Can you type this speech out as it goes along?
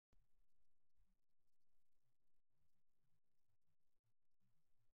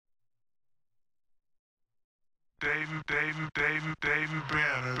All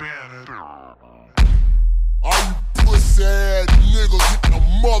you pussy ass niggas hitting a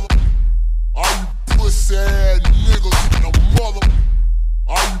mother. All you pussy ass niggas hitting a mother.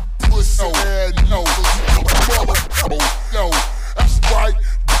 All you pussy ass niggas hitting a mother. No, that's right.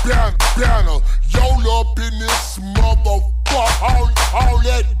 Banner, y'all up in this motherfucker. All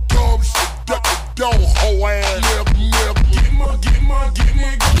that dumb shit that the don't hoe ass nigga. Get money,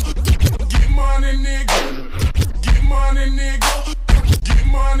 nigga. Get money, nigga. Get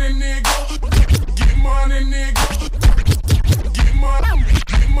money, nigga.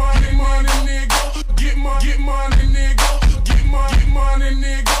 Get money, nigga. Get money, nigga. Get money, nigga. Get money,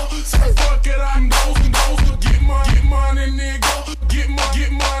 nigga. So fuck it, I'm those. Get money, nigga. Get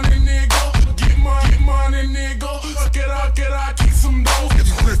money, nigga. Get money, nigga. Fuck it, I keep some those.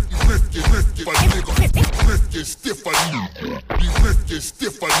 Risky, stiffer nigga. You risky,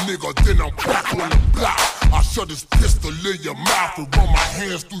 stiffer nigga. Then I'm back on the block. I shut this pistol in your mouth and run my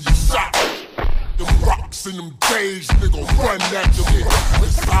hands through your sock. Them rocks in them days, nigga, run that shit.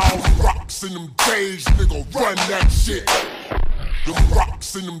 It's all rocks in them days, nigga, run that shit. Them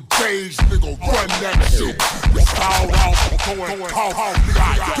rocks in them days, nigga, run that shit. It's all out, going off,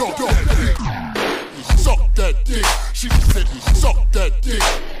 nigga, go that dick. Suck that dick. She said, suck that dick.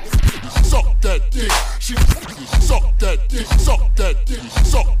 Suck that dick. She suck that dick. Suck that dick.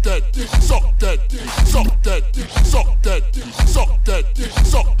 Suck that dick. Suck that dick. Suck that dick. Suck that dick. Suck that dick.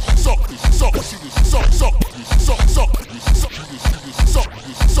 Suck. She suck.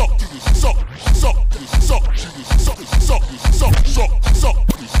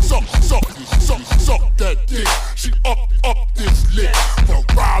 Suck that dick. She up this lick. Well,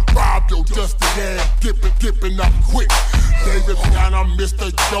 rob your dusty ass, dipping up quick. David and I'm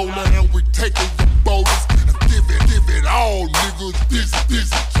Mr. Jonah, and we taking the bonus and give it all, niggas. This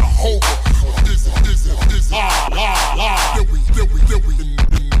Jehovah. This Then we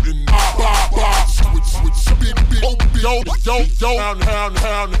in switch big yo down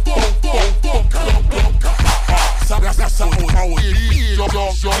that's how it is.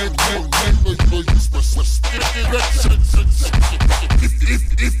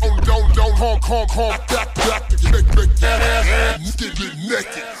 If don't come back make that ass get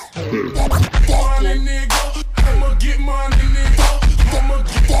naked. Money, nigga. I'ma get money, nigga. I'ma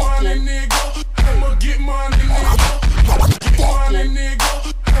get money, nigga. I'ma get money, nigga. Get money,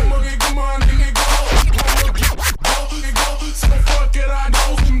 nigga. I'ma get money, nigga. I'ma get money, nigga. So fuck it, I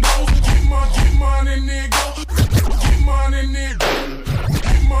know some those. Get money, nigga. Get money, nigga.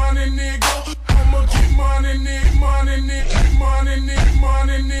 Get money, nigga. I'ma get money, nigga. Money, nigga. Money, nigga.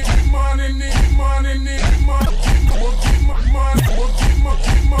 Money, nigga. Money, nigga. Money, nigga. Money,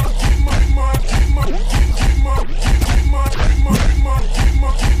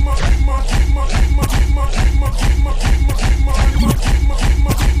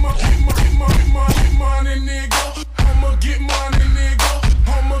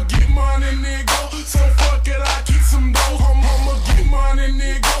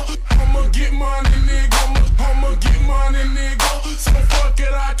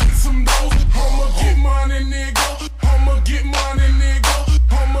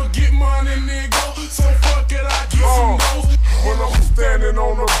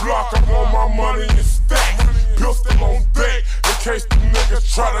 on the block, I want my money in stack. Pistol on deck, in case the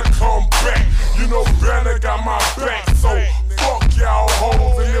niggas try to come back. You know Banner got my back, so fuck y'all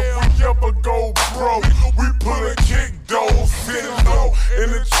hoes. And if we ever go broke, we pullin' kick doors, sitting low in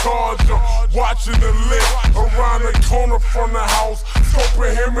the Charger, watching the lick around the corner from the house,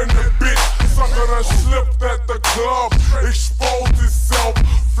 scoping him in the bitch. Sucker done slipped at the club, exposed himself,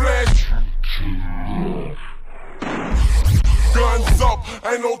 flash. Guns up,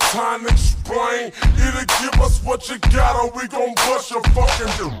 ain't no time to explain. Either give us what you got or we gon' bust your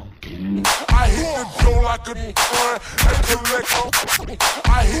fucking dude. I hit the door like a and collect on.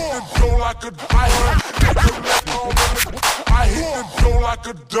 I hit the door like a and collect on. I hit the door like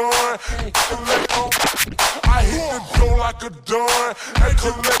a dime and collect on. I hit the door like a dime and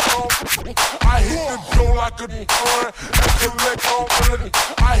collect on. I hit the door like a dime and collect on.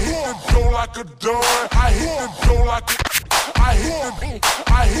 I hit the door like a dime. I hit the door like a I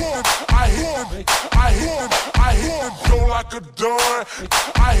hear go like a dime.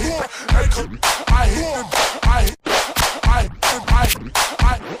 I hear like a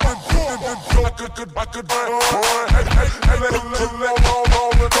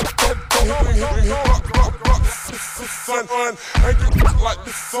like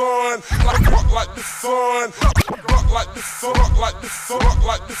the sun, like the sun, like the sun, like this, rock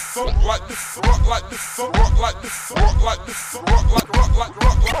like this, rock like this, rock like this, rock like this, rock like this,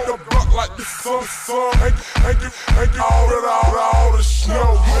 rock like this, sun, ain't get all the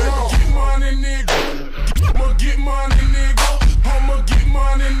snow, nigga. Get money, nigga. I'ma get money, nigga.